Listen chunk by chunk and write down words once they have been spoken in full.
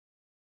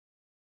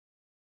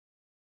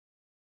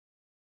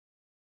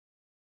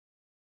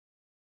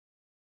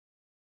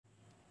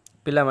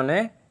पिला माने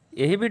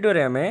यही वीडियो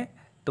रे हमें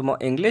तुम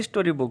इंग्लिश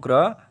स्टोरी बुक रो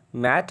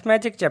मैथ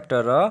मैजिक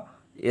चैप्टर रो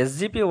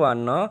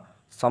SGP1 नो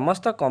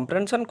समस्त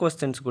कॉम्प्रिहेंशन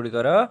क्वेश्चंस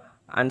गुड़िकर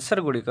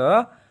आंसर गुड़िक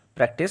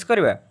प्रैक्टिस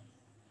करवा।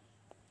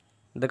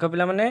 देख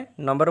पिला माने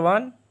number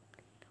 1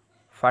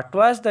 what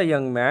was the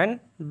young man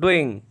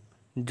doing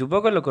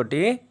युवक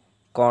लोकटी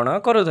कौन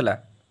करुला।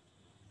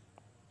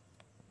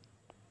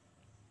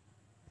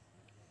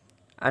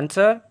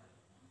 Answer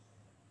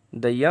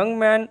the young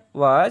man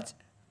was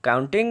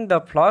counting the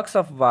फ्लॉक्स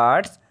of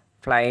birds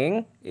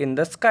flying in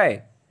the sky.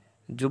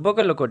 युवक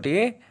लोकटी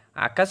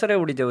आकाश रे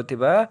उड़ी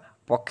जाउथिबा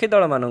पक्षी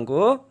दल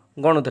मानंकु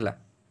गणुला।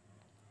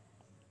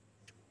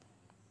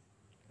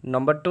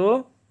 नंबर 2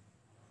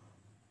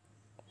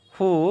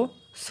 हु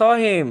सॉ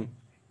हिम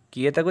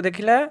किए ताकू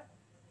देखिला।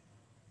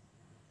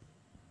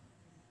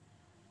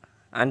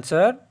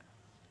 Answer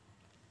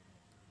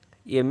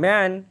a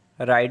man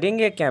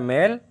riding A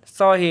camel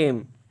saw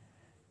him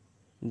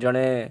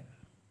जड़े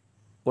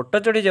ओट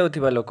चढ़ी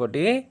जाउथिबा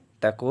लोकटी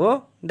ताकू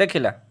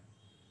देखिला।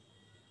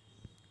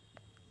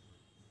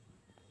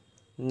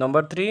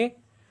 Number 3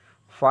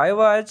 why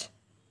was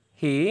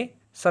he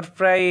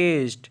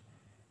surprised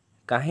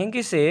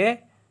कहीं से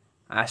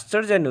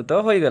आश्चर्यान्वित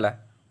हो गला।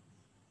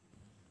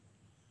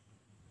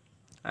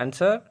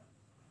 Answer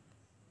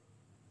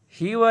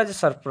he was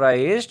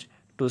surprised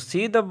to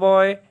see the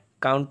boy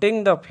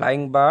counting the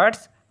flying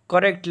birds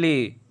correctly.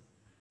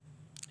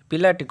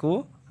 पिलाटी को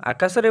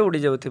आकाश रे उड़ी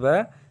जाउथिबा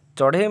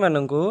चढ़ई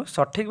मानंकु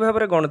सठिक भाव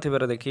में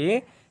गणुथिबार देखि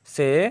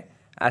से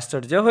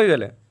आश्चर्य हो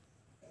गले।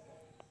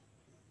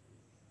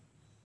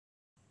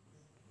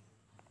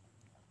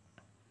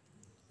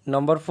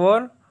 Number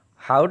 4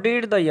 how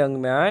did the young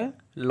man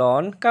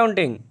learn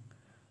counting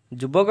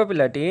युवक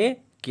पिलाटी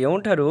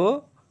केउठारु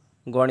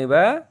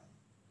गणिबा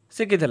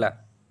शिखिथिला।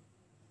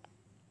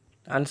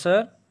 Answer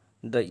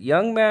the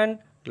young man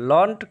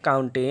learned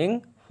counting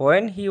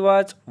when he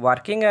was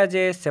working as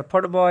a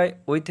shepherd boy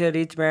with A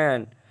rich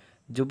man.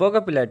 युवक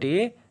पिलाटी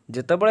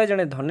जेतबळे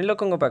जणे धनी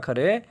लोकंग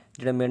पाखरे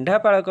जणे मेंढा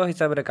पालक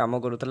हिसाब रे काम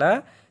करुतला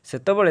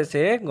सेतबळे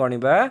से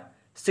गणिबा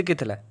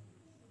शिखिथिला।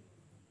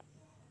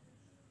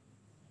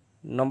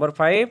 Number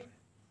 5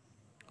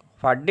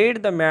 what did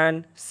the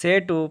man से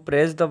टू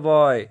प्रेज द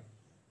बॉय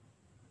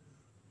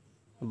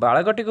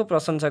बालकटी को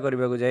प्रशंसा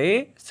करने को जाई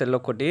से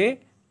लोकटी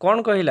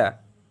कौन कहिला।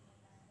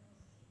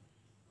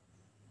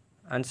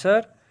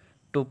 Answer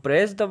to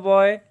praise the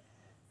boy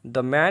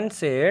the man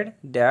said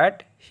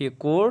that he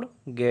could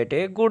get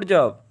a good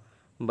job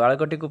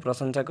बालकटी को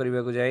प्रशंसा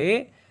करने को जाई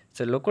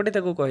से लोकटी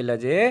ताकू कहिला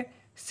जे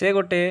से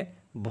गोटे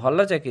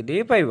भल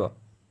चाकरी पाइबो।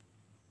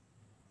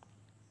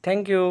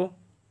 Thank you.